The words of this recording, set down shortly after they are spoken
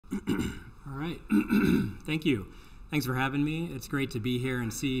All right. Thank you. Thanks for having me. It's great to be here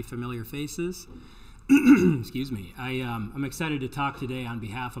and see familiar faces. Excuse me. I'm excited to talk today on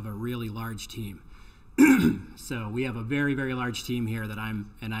behalf of a really large team. So we have a very, very large team here that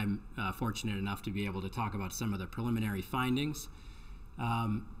I'm fortunate enough to be able to talk about some of the preliminary findings.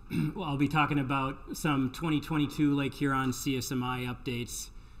 Well, I'll be talking about some 2022 Lake Huron CSMI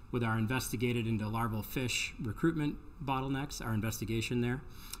updates with our investigated into larval fish recruitment bottlenecks, our investigation there.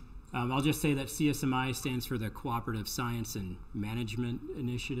 I'll just say that CSMI stands for the Cooperative Science and Management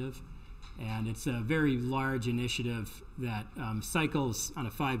Initiative, and it's a very large initiative that cycles on a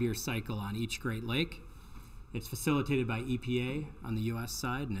 5-year cycle on each Great Lake. It's facilitated by EPA on the U.S.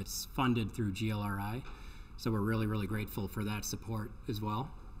 side, and it's funded through GLRI, so we're really, really grateful for that support as well.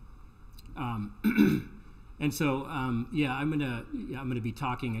 And so, yeah, I'm gonna be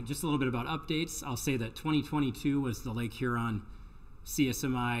talking just a little bit about updates. I'll say that 2022 was the Lake Huron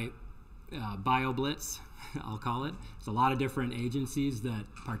CSMI BioBlitz, I'll call it. There's a lot of different agencies that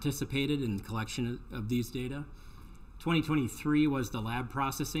participated in the collection of these data. 2023 was the lab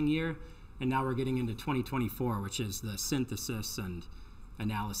processing year, and now we're getting into 2024, which is the synthesis and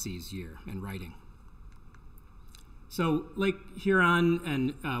analyses year and writing. So Lake Huron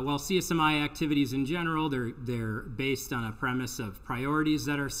and, well, CSMI activities in general, they're based on a premise of priorities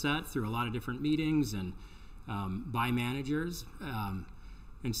that are set through a lot of different meetings and by managers.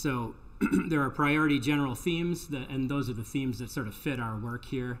 And so there are priority general themes, and those are the themes that sort of fit our work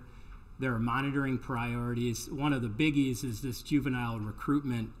here. There are monitoring priorities. One of the biggies is this juvenile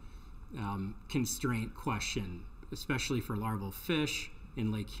recruitment constraint question, especially for larval fish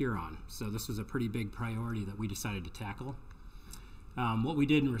in Lake Huron. So this was a pretty big priority that we decided to tackle. What we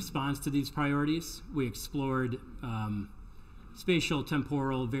did in response to these priorities, we explored spatial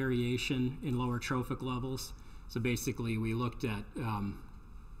temporal variation in lower trophic levels. So basically we looked at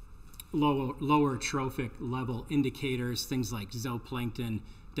lower trophic level indicators, things like zooplankton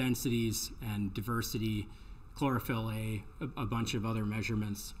densities and diversity, chlorophyll A, a bunch of other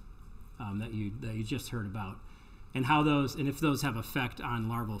measurements that you just heard about, and how those, and if those have effect on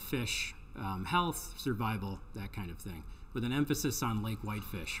larval fish health, survival, that kind of thing, with an emphasis on lake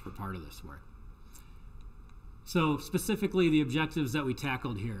whitefish for part of this work. So specifically, the objectives that we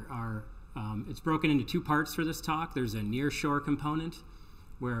tackled here are, it's broken into 2 parts for this talk. There's a nearshore component,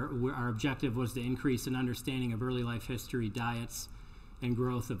 where our objective was to increase an understanding of early life history, diets, and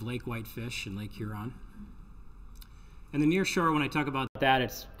growth of lake whitefish in Lake Huron. And the nearshore, when I talk about that,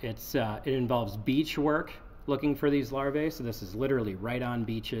 it involves beach work, looking for these larvae. So this is literally right on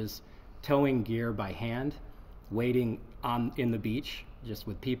beaches, towing gear by hand, waiting in the beach, just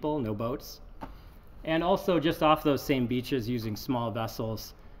with people, no boats. And also just off those same beaches using small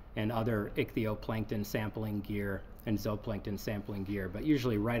vessels and other ichthyoplankton sampling gear and zooplankton sampling gear, but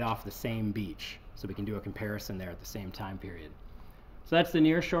usually right off the same beach, so we can do a comparison there at the same time period. So that's the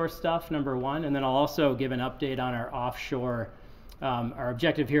nearshore stuff, number 1, and then I'll also give an update on our offshore. Our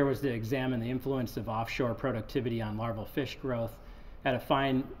objective here was to examine the influence of offshore productivity on larval fish growth at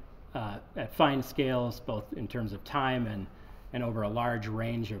fine scales, both in terms of time and over a large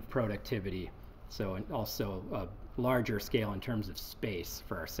range of productivity. So, and also a larger scale in terms of space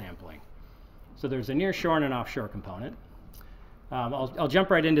for our sampling. So there's a nearshore and an offshore component. I'll jump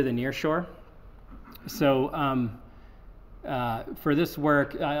right into the nearshore. So for this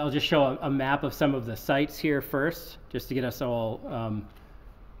work, I'll just show a map of some of the sites here first, just to get us all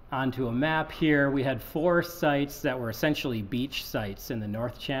onto a map here. We had 4 sites that were essentially beach sites in the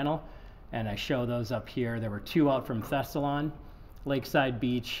North Channel, and I show those up here. There were 2 out from Thessalon, Lakeside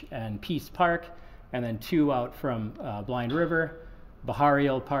Beach and Peace Park, and then 2 out from Blind River,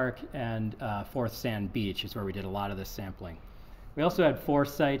 Baharial Park, and Fourth Sand Beach is where we did a lot of this sampling. We also had 4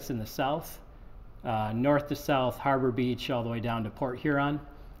 sites in the south, north to south, Harbor Beach, all the way down to Port Huron.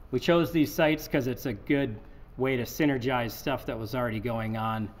 We chose these sites because it's a good way to synergize stuff that was already going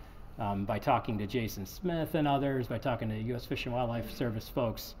on by talking to Jason Smith and others, by talking to U.S. Fish and Wildlife Service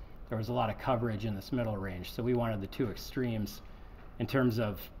folks. There was a lot of coverage in this middle range, so we wanted the 2 extremes in terms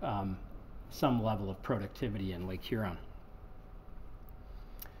of some level of productivity in Lake Huron.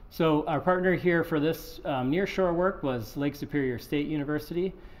 So our partner here for this nearshore work was Lake Superior State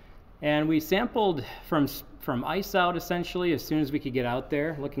University, and we sampled from ice out essentially as soon as we could get out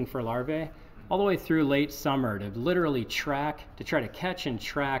there looking for larvae, all the way through late summer to literally try to catch and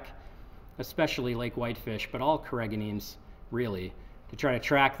track, especially lake whitefish, but all corriganines really, to try to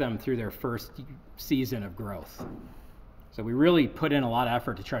track them through their first season of growth. So we really put in a lot of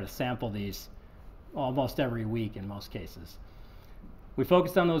effort to try to sample these almost every week in most cases. We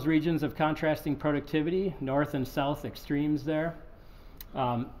focused on those regions of contrasting productivity, north and south extremes there.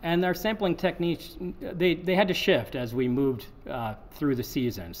 And our sampling techniques, they had to shift as we moved through the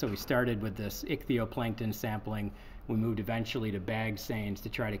season. So we started with this ichthyoplankton sampling. We moved eventually to bag seines to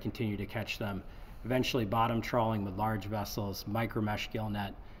try to continue to catch them. Eventually bottom trawling with large vessels, micromesh gill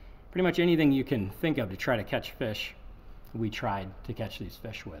net. Pretty much anything you can think of to try to catch fish, we tried to catch these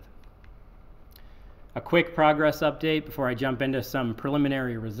fish with. A quick progress update before I jump into some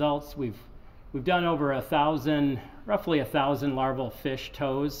preliminary results. We've done over roughly 1,000 larval fish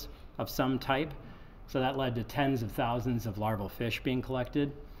tows of some type. So that led to tens of thousands of larval fish being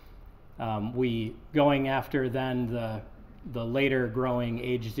collected. Going after then the later growing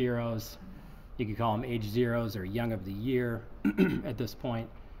age zeros, you could call them age zeros or young of the year at this point.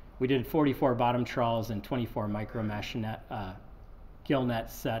 We did 44 bottom trawls and 24 micromesh gill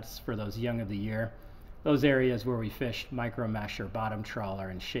net sets for those young of the year. Those areas where we fished micromesh or bottom trawl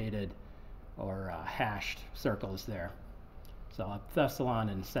are in shaded or hashed circles there. So up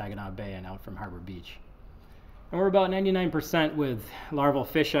Thessalon and Saginaw Bay and out from Harbor Beach. And we're about 99% with larval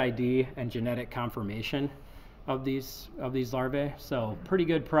fish ID and genetic confirmation of these larvae. So pretty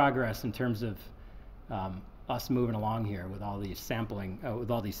good progress in terms of us moving along here with all these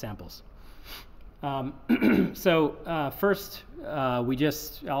samples. First,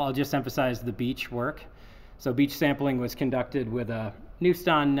 I'll just emphasize the beach work. So beach sampling was conducted with a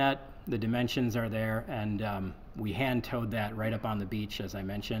Newston net. The dimensions are there, and we hand towed that right up on the beach, as I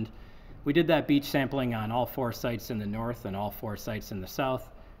mentioned. We did that beach sampling on all 4 sites in the north and all 4 sites in the south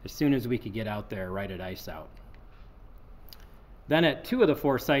as soon as we could get out there right at ice out. Then at 2 of the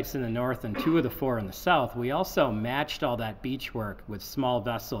 4 sites in the north and 2 of the 4 in the south, we also matched all that beach work with small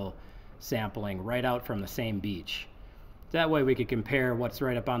vessel sampling right out from the same beach. That way we could compare what's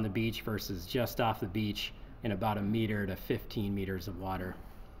right up on the beach versus just off the beach in about 1 meter to 15 meters of water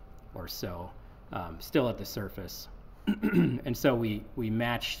or so, still at the surface. And so we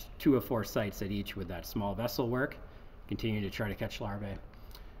matched 2 of 4 sites at each with that small vessel work, continuing to try to catch larvae.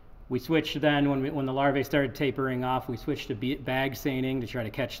 We switched then, when the larvae started tapering off, we switched to bag seining to try to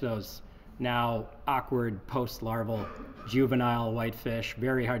catch those now awkward post-larval juvenile whitefish,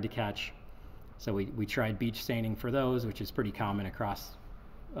 very hard to catch. So we tried beach seining for those, which is pretty common across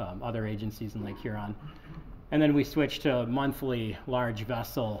other agencies in Lake Huron. And then we switched to monthly large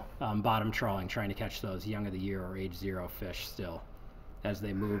vessel bottom trawling, trying to catch those young of the year or age 0 fish still as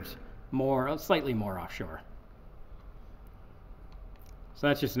they moved slightly more offshore. So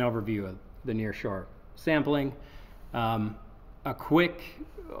that's just an overview of the nearshore sampling. A quick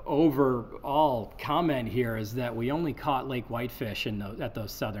overall comment here is that we only caught lake whitefish at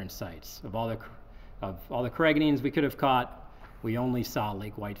those southern sites. Of all the caragonines we could have caught, we only saw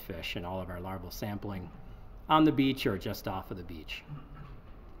lake whitefish in all of our larval sampling on the beach or just off of the beach.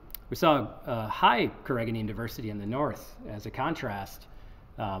 We saw a high caragonine diversity in the north. As a contrast,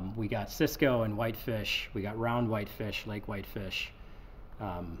 we got Cisco and whitefish, we got round whitefish, lake whitefish.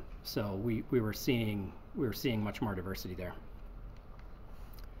 So we were seeing much more diversity there.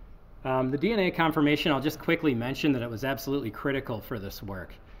 The DNA confirmation, I'll just quickly mention that it was absolutely critical for this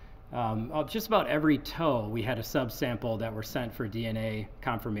work. Just about every tow, we had a subsample that were sent for DNA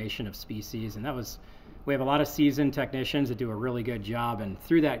confirmation of species, and we have a lot of seasoned technicians that do a really good job, and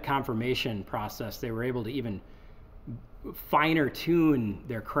through that confirmation process, they were able to even finer tune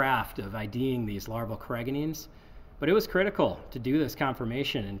their craft of IDing these larval caragonines. But it was critical to do this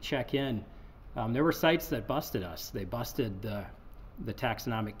confirmation and check in. There were sites that busted us. They busted the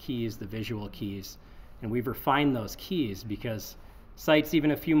taxonomic keys, the visual keys, and we've refined those keys because sites even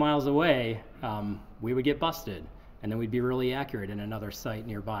a few miles away, we would get busted, and then we'd be really accurate in another site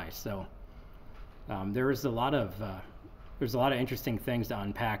nearby. So there's a lot of interesting things to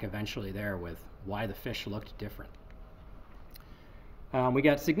unpack eventually there with why the fish looked different. We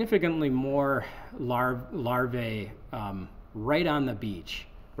got significantly more larvae right on the beach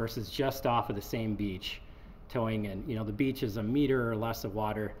versus just off of the same beach, towing in. The beach is 1 meter or less of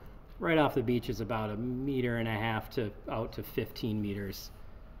water. Right off the beach is about 1.5 meters to out to 15 meters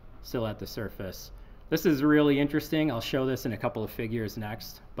still at the surface. This is really interesting. I'll show this in a couple of figures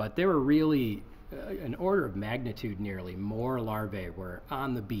next, but there were really an order of magnitude nearly more larvae were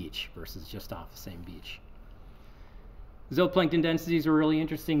on the beach versus just off the same beach. Zooplankton densities were really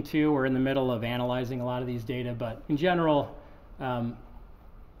interesting too. We're in the middle of analyzing a lot of these data, but in general,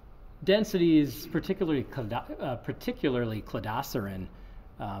 densities, particularly cladoceran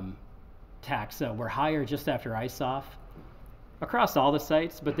taxa, were higher just after ice off across all the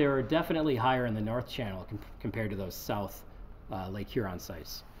sites, but they were definitely higher in the North Channel compared to those South Lake Huron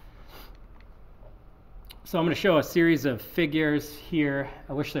sites. So I'm going to show a series of figures here.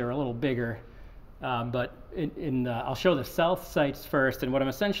 I wish they were a little bigger. But I'll show the south sites first, and what I'm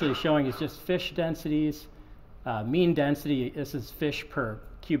essentially showing is just fish densities, mean density. This is fish per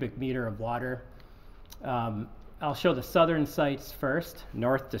cubic meter of water. I'll show the southern sites first,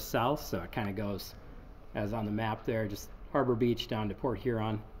 north to south, so it kind of goes as on the map there, just Harbor Beach down to Port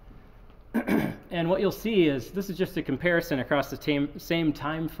Huron. And what you'll see is this is just a comparison across the same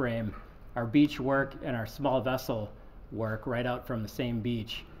time frame, our beach work and our small vessel work right out from the same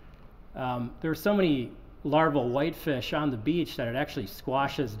beach. There are so many larval whitefish on the beach that it actually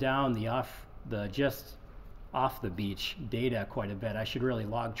squashes down the just off the beach data quite a bit. I should really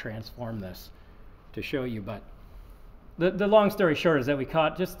log transform this to show you, but the long story short is that we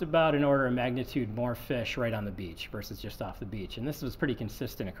caught just about an order of magnitude more fish right on the beach versus just off the beach, and this was pretty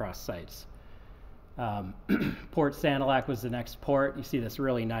consistent across sites. Port Sanilac was the next port. You see this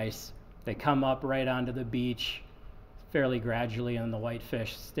really nice, they come up right onto the beach fairly gradually, and the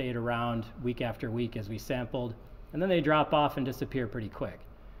whitefish stayed around week after week as we sampled, and then they drop off and disappear pretty quick.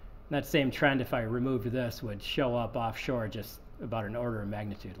 And that same trend, if I removed this, would show up offshore just about an order of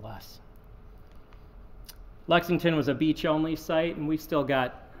magnitude less. Lexington was a beach-only site, and we've still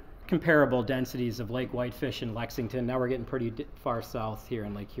got comparable densities of lake whitefish in Lexington. Now we're getting pretty far south here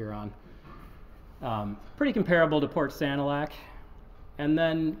in Lake Huron. Pretty comparable to Port Sanilac. And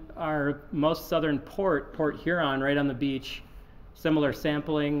then our most southern port, Port Huron, right on the beach, similar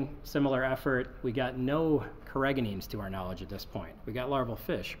sampling, similar effort. We got no corriganines to our knowledge at this point. We got larval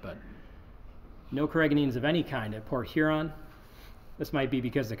fish, but no corriganines of any kind at Port Huron. This might be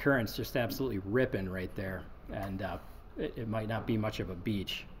because the current's just absolutely ripping right there, and it might not be much of a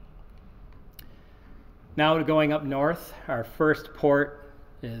beach. Now going up north, our first port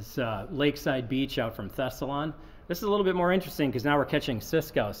is Lakeside Beach out from Thessalon. This is a little bit more interesting because now we're catching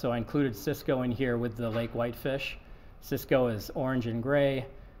Cisco, so I included Cisco in here with the lake whitefish. Cisco is orange and gray,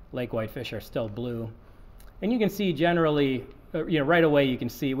 lake whitefish are still blue. And you can see generally, right away you can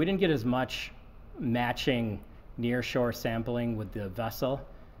see we didn't get as much matching near-shore sampling with the vessel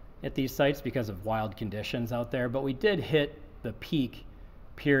at these sites because of wild conditions out there, but we did hit the peak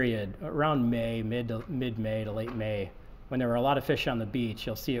period around May, mid-May to late May, when there were a lot of fish on the beach.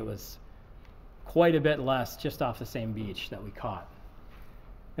 You'll see it was quite a bit less just off the same beach that we caught.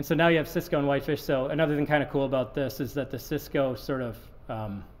 And so now you have Cisco and whitefish. So another thing kind of cool about this is that the Cisco sort of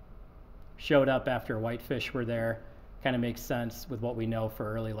showed up after whitefish were there. Kind of makes sense with what we know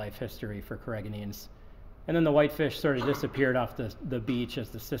for early life history for corriganines. And then the whitefish sort of disappeared off the beach as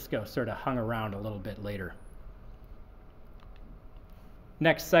the Cisco sort of hung around a little bit later.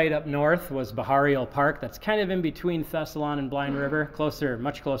 Next site up north was Baharial Park. That's kind of in between Thessalon and Blind River,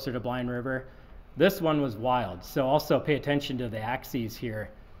 much closer to Blind River. This one was wild, so also pay attention to the axes here.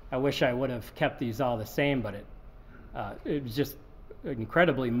 I wish I would have kept these all the same, but it was just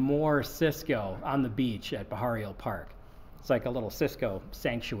incredibly more Cisco on the beach at Baharial Park. It's like a little Cisco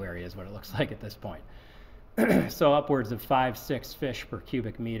sanctuary is what it looks like at this point. So upwards of 5-6 fish per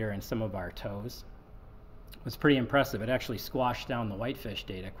cubic meter in some of our tows. It was pretty impressive. It actually squashed down the whitefish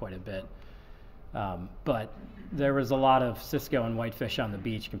data quite a bit. But there was a lot of Cisco and whitefish on the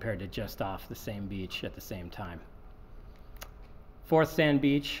beach compared to just off the same beach at the same time. Fourth Sand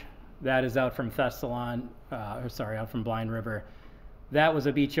Beach, that is out from Thessalon, out from Blind River. That was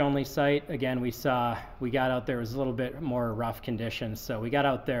a beach-only site. Again, we got out there, it was a little bit more rough conditions, so we got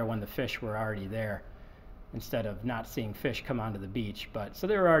out there when the fish were already there instead of not seeing fish come onto the beach. So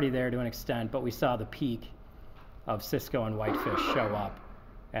they were already there to an extent, but we saw the peak of Cisco and whitefish show up,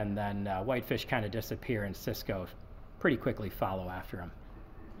 and then whitefish kind of disappear and Cisco pretty quickly follow after them.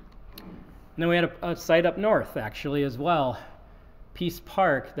 And then we had a site up north actually as well, Peace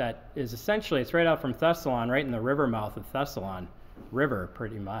Park, that is essentially, it's right out from Thessalon, right in the river mouth of Thessalon River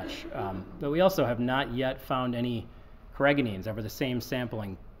pretty much. But we also have not yet found any corriganines over the same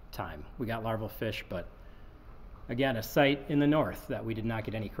sampling time. We got larval fish, but again, a site in the north that we did not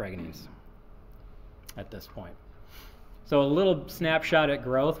get any corriganines at this point. So a little snapshot at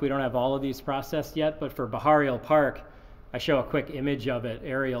growth. We don't have all of these processed yet, but for Baharial Park, I show a quick image of it,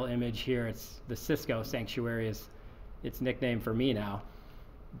 aerial image here. It's the Cisco Sanctuary is its nickname for me now.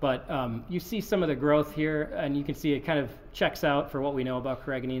 But you see some of the growth here, and you can see it kind of checks out for what we know about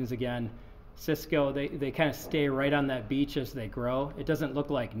corriganines again. Cisco, they kind of stay right on that beach as they grow. It doesn't look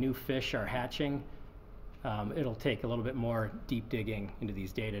like new fish are hatching. It'll take a little bit more deep digging into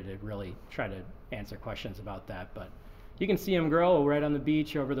these data to really try to answer questions about that. But you can see them grow right on the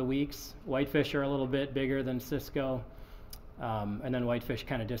beach over the weeks. Whitefish are a little bit bigger than Cisco. And then whitefish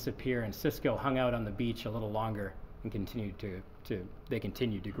kind of disappear, and Cisco hung out on the beach a little longer and continued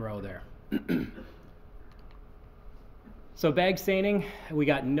to grow there. So bag seining, we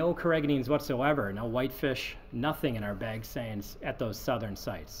got no carrageenans whatsoever, no whitefish, nothing in our bag seines at those southern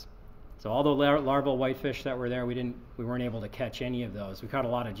sites. So all the larval whitefish that were there, we weren't able to catch any of those. We caught a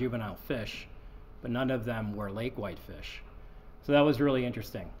lot of juvenile fish, but none of them were lake whitefish. So that was really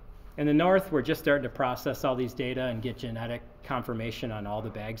interesting. In the north, we're just starting to process all these data and get genetic confirmation on all the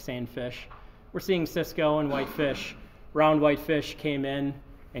bag seine fish. We're seeing cisco and whitefish. Round whitefish came in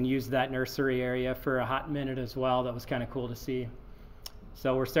and used that nursery area for a hot minute as well. That was kind of cool to see.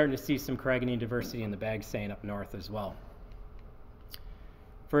 So we're starting to see some carrageenan diversity in the bag seine up north as well.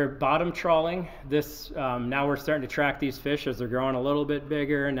 For bottom trawling, now we're starting to track these fish as they're growing a little bit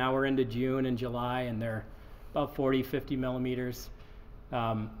bigger. Now we're into June and July, and they're about 40, 50 millimeters.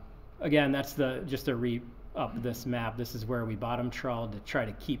 Again, that's just to re-up this map. This is where we bottom trawled to try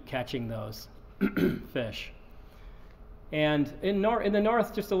to keep catching those fish. And in the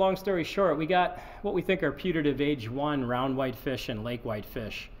north, just a long story short, we got what we think are putative age 1 round whitefish and lake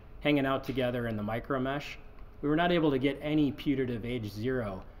whitefish hanging out together in the micromesh. We were not able to get any putative age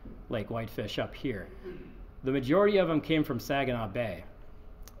 0 lake whitefish up here. The majority of them came from Saginaw Bay.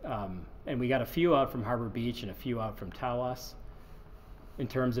 And we got a few out from Harbor Beach and a few out from Tawas. In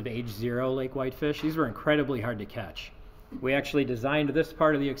terms of age 0 lake whitefish, these were incredibly hard to catch. We actually designed this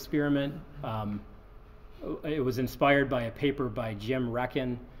part of the experiment. It was inspired by a paper by Jim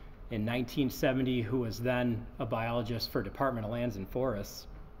Recken in 1970, who was then a biologist for Department of Lands and Forests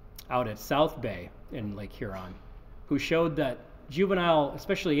out at South Bay in Lake Huron, who showed that juvenile,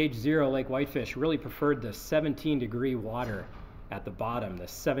 especially age 0 lake whitefish, really preferred the 17-degree water at the bottom, the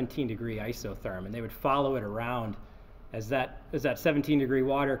 17-degree isotherm, and they would follow it around. As that 17-degree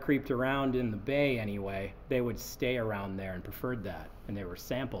water creeped around in the bay anyway, they would stay around there and preferred that, and they were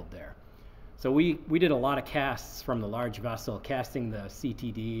sampled there. So we did a lot of casts from the large vessel, casting the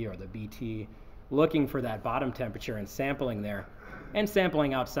CTD or the BT, looking for that bottom temperature and sampling there, and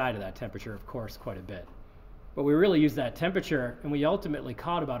sampling outside of that temperature, of course, quite a bit. But we really used that temperature, and we ultimately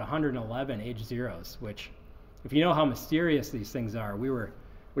caught about 111 age 0s, which, if you know how mysterious these things are, we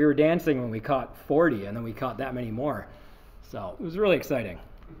were dancing when we caught 40, and then we caught that many more. So it was really exciting.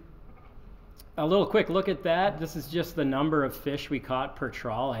 A little quick look at that. This is just the number of fish we caught per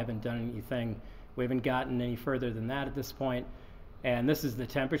trawl. I haven't done anything. We haven't gotten any further than that at this point. And this is the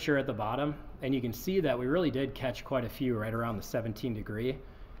temperature at the bottom. And you can see that we really did catch quite a few right around the 17-degree.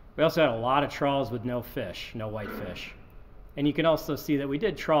 We also had a lot of trawls with no fish, no whitefish. And you can also see that we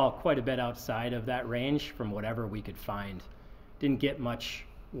did trawl quite a bit outside of that range from whatever we could find. Didn't get much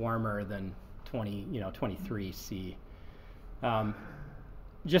warmer than 23 C.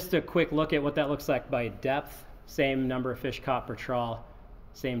 Just a quick look at what that looks like by depth. Same number of fish caught per trawl,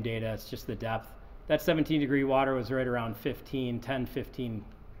 same data, it's just the depth. That 17-degree water was right around 10, 15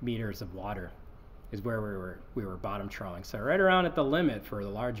 meters of water is where we were bottom trawling. So right around at the limit for the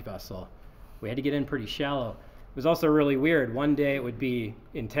large vessel. We had to get in pretty shallow. It was also really weird. One day it would be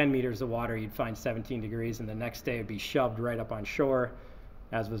in 10 meters of water, you'd find 17 degrees, and the next day it would be shoved right up on shore,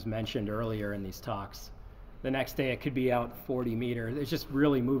 as was mentioned earlier in these talks. The next day it could be out 40 meters. It just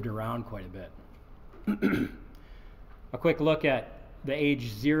really moved around quite a bit. A quick look at the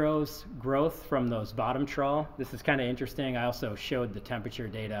age 0s growth from those bottom trawl. This is kind of interesting. I also showed the temperature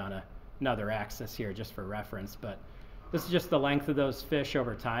data on another axis here just for reference, but this is just the length of those fish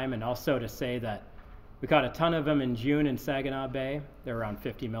over time, and also to say that we caught a ton of them in June in Saginaw Bay. They're around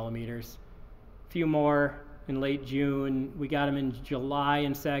 50 millimeters. A few more in late June. We got them in July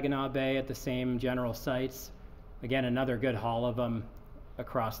in Saginaw Bay at the same general sites. Again, another good haul of them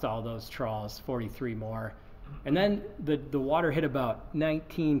across all those trawls, 43 more. And then the water hit about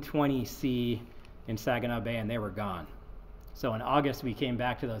 19-20 C in Saginaw Bay, and they were gone. So in August, we came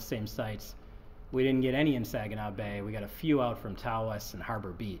back to those same sites. We didn't get any in Saginaw Bay. We got a few out from Tawas and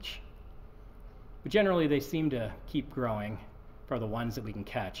Harbor Beach. But generally, they seem to keep growing for the ones that we can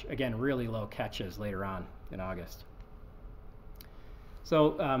catch. Again, really low catches later on in August.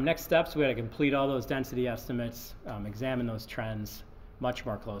 So next steps, we got to complete all those density estimates, examine those trends much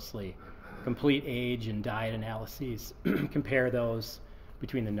more closely, complete age and diet analyses, compare those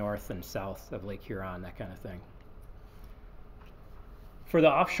between the north and south of Lake Huron, that kind of thing. For the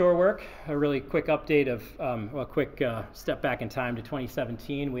offshore work, a really quick update of a quick step back in time to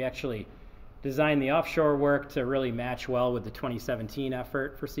 2017. We actually designed the offshore work to really match well with the 2017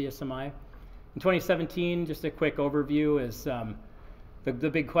 effort for CSMI. In 2017, just a quick overview is the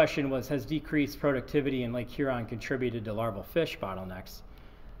big question was, has decreased productivity in Lake Huron contributed to larval fish bottlenecks?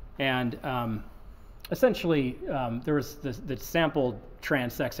 And essentially, there was the sample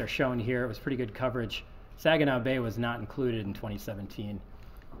transects are shown here. It was pretty good coverage. Saginaw Bay was not included in 2017.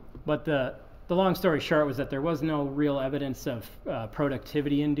 But the the long story short was that there was no real evidence of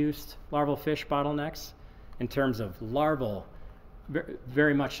productivity-induced larval fish bottlenecks in terms of larval,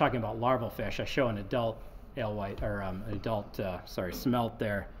 very much talking about larval fish. I show an adult alewife, or smelt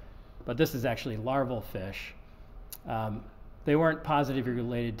there, but this is actually larval fish. They weren't positively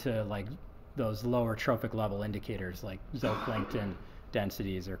related to like those lower trophic level indicators like zooplankton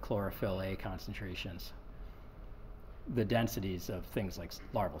densities or chlorophyll A concentrations. The densities of things like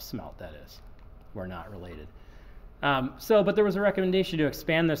larval smelt, that is, were not related. But there was a recommendation to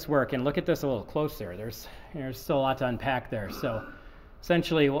expand this work and look at this a little closer. There's still a lot to unpack there. So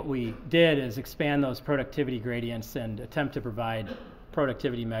essentially what we did is expand those productivity gradients and attempt to provide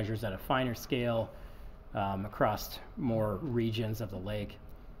productivity measures at a finer scale across more regions of the lake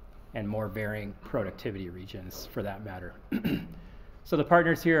and more varying productivity regions for that matter. So the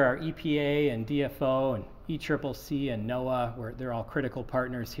partners here are EPA and DFO and ECCC and NOAA. They're all critical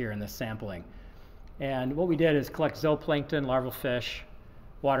partners here in this sampling. And what we did is collect zooplankton, larval fish,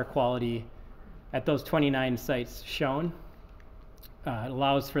 water quality at those 29 sites shown. It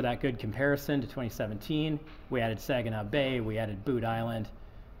allows for that good comparison to 2017. We added Saginaw Bay, we added Boot Island.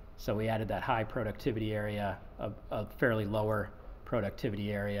 So we added that high productivity area, a fairly lower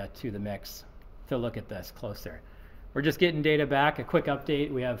productivity area to the mix to look at this closer. We're just getting data back, a quick update.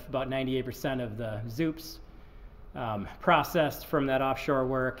 We have about 98% of the zoops processed from that offshore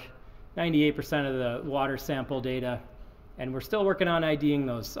work, 98% of the water sample data, and we're still working on IDing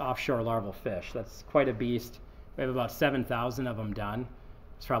those offshore larval fish. That's quite a beast. We have about 7,000 of them done.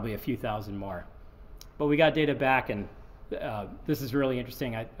 It's probably a few thousand more. But we got data back, and this is really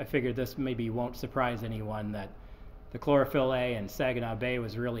interesting. I figured this maybe won't surprise anyone that the chlorophyll A in Saginaw Bay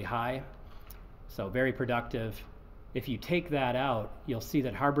was really high, so very productive. If you take that out, you'll see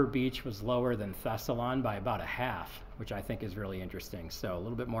that Harbor Beach was lower than Thessalon by about a half, which I think is really interesting. So a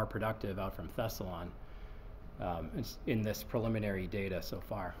little bit more productive out from Thessalon in this preliminary data so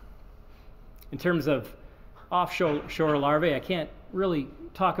far. In terms of offshore larvae, I can't really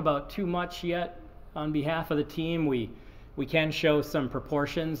talk about too much yet on behalf of the team. We can show some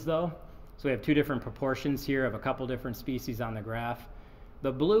proportions though. So we have two different proportions here of a couple different species on the graph.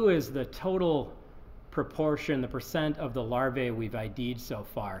 The blue is the total proportion, the percent of the larvae we've ID'd so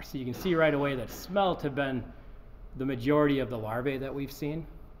far. So you can see right away that smelt have been the majority of the larvae that we've seen.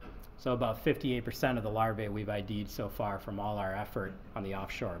 So about 58% of the larvae we've ID'd so far from all our effort on the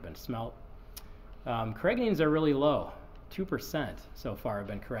offshore have been smelt. Caragines are really low, 2% so far have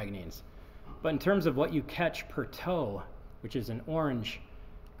been caragines. But in terms of what you catch per toe, which is an orange,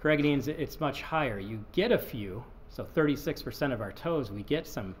 caragines, it's much higher. You get a few, so 36% of our toes, we get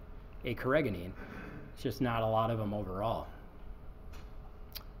some acaraginine. It's just not a lot of them overall.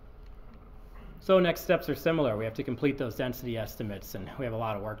 So next steps are similar. We have to complete those density estimates, and we have a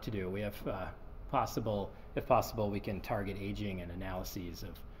lot of work to do. We have if possible, we can target aging and analyses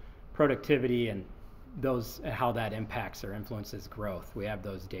of productivity and how that impacts or influences growth. We have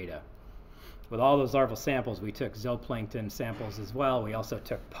those data. With all those larval samples, we took zooplankton samples as well. We also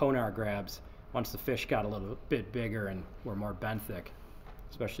took ponar grabs once the fish got a little bit bigger and were more benthic,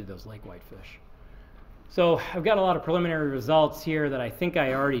 especially those lake whitefish. So I've got a lot of preliminary results here that I think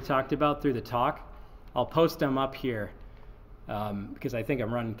I already talked about through the talk. I'll post them up here because I think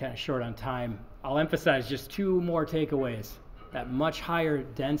I'm running kind of short on time. I'll emphasize just two more takeaways. That much higher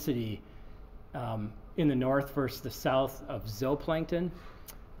density in the north versus the south of zooplankton,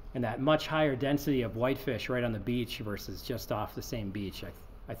 and that much higher density of whitefish right on the beach versus just off the same beach,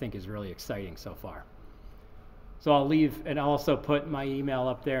 I think is really exciting so far. So I'll leave, and I'll also put my email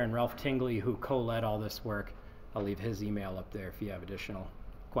up there, and Ralph Tingley, who co-led all this work, I'll leave his email up there if you have additional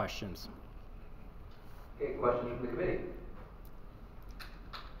questions. Okay, questions from the committee?